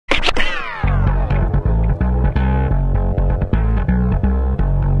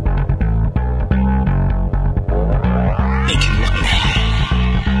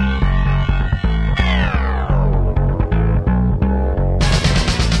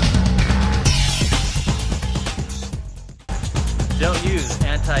Don't use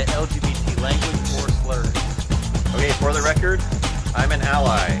anti-LGBT language or slurs. Okay, for the record, I'm an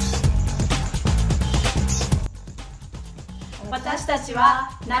ally. 私たち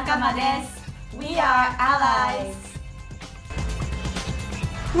は仲間です。We are allies.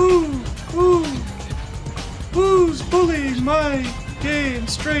 Who's bullying my gay and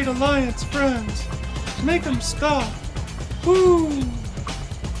straight alliance friends? Make them stop. Woo!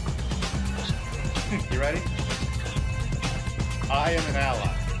 You ready? I am an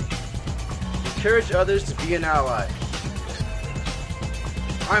ally. Encourage others to be an ally.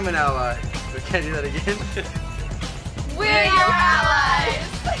 I'm an ally. We can't do that again. We're your allies.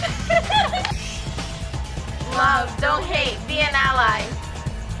 Love, don't hate, be an ally.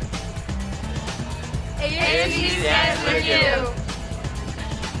 AUC stands with you.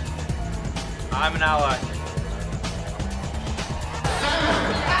 I'm an ally.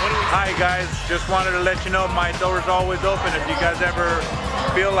 Hi guys, just wanted to let you know my door's always open. If you guys ever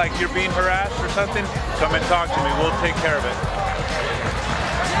feel like you're being harassed or something, come and talk to me. We'll take care of it.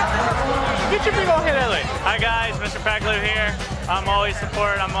 Get your big old head out of it. Hi guys, Mr. Packler here. I'm always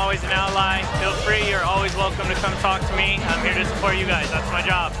support, I'm always an ally. Feel free, you're always welcome to come talk to me. I'm here to support you guys, that's my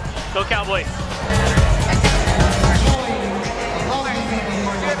job. Go Cowboys.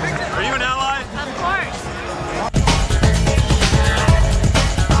 Are you an ally? Of course.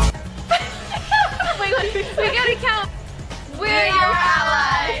 Wait, we gotta count. We're your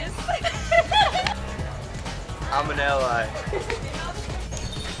allies. I'm an ally.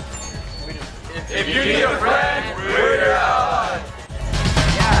 If you need a friend, we're your ally.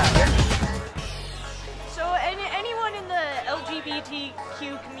 So anyone in the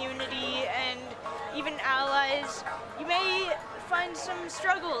LGBTQ community and even allies, you may find some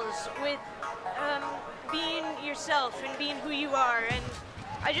struggles with being yourself and being who you are, and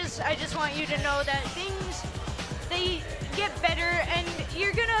I just want you to know that things, they get better, and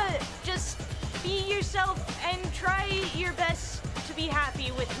you're gonna just be yourself and try your best to be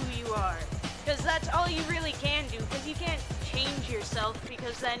happy with who you are, because that's all you really can do, because you can't change yourself,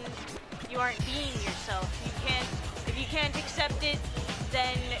 because then you aren't being yourself. If you can't accept it,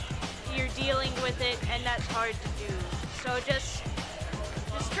 then you're dealing with it, and that's hard to do. So just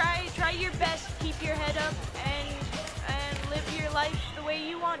try your best, keep your head up, and live your life the way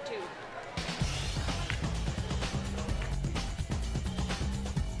you want to.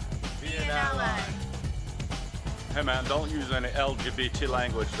 Be an ally. Hey man, don't use any LGBT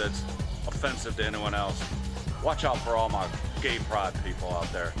language that's offensive to anyone else. Watch out for all my gay pride people out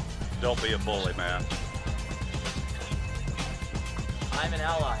there. Don't be a bully, man. I'm an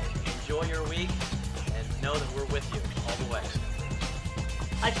ally. Enjoy your week and know that we're with you all the way.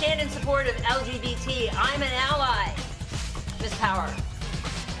 I stand in support of LGBT. I'm an ally. Miss Power.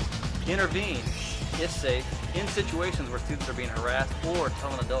 Intervene, if safe, in situations where students are being harassed or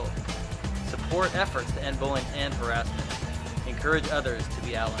tell an adult. Support efforts to end bullying and harassment. Encourage others to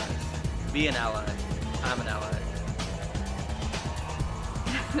be allies. Be an ally. I'm an ally.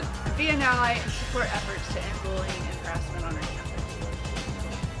 Be an ally and support efforts to end bullying and harassment on our campus.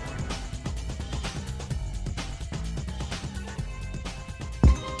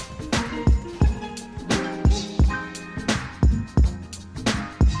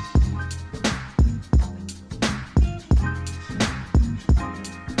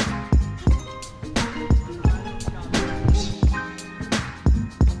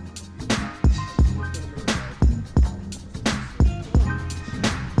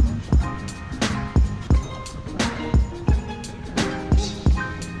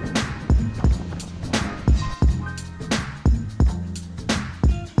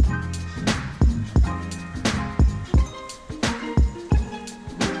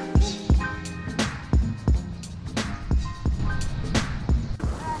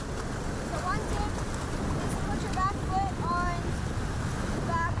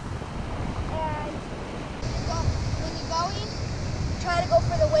 Try to go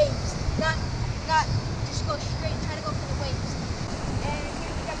for the waves, not just go straight. Try to go for the waves. And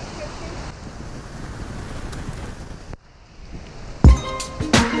here's the demonstration.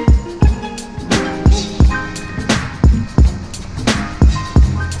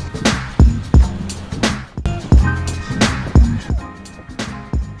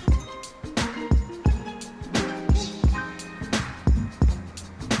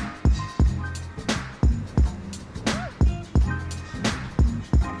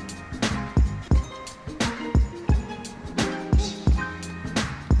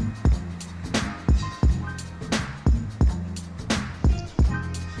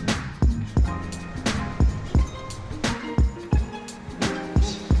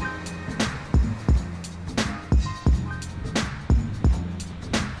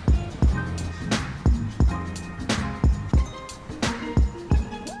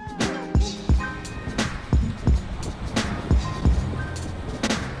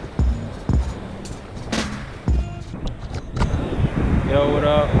 Yo, what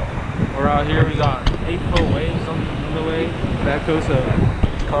up? We're out here. We got 8-foot waves on the way. That coast of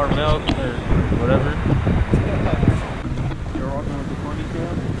Carmel or whatever.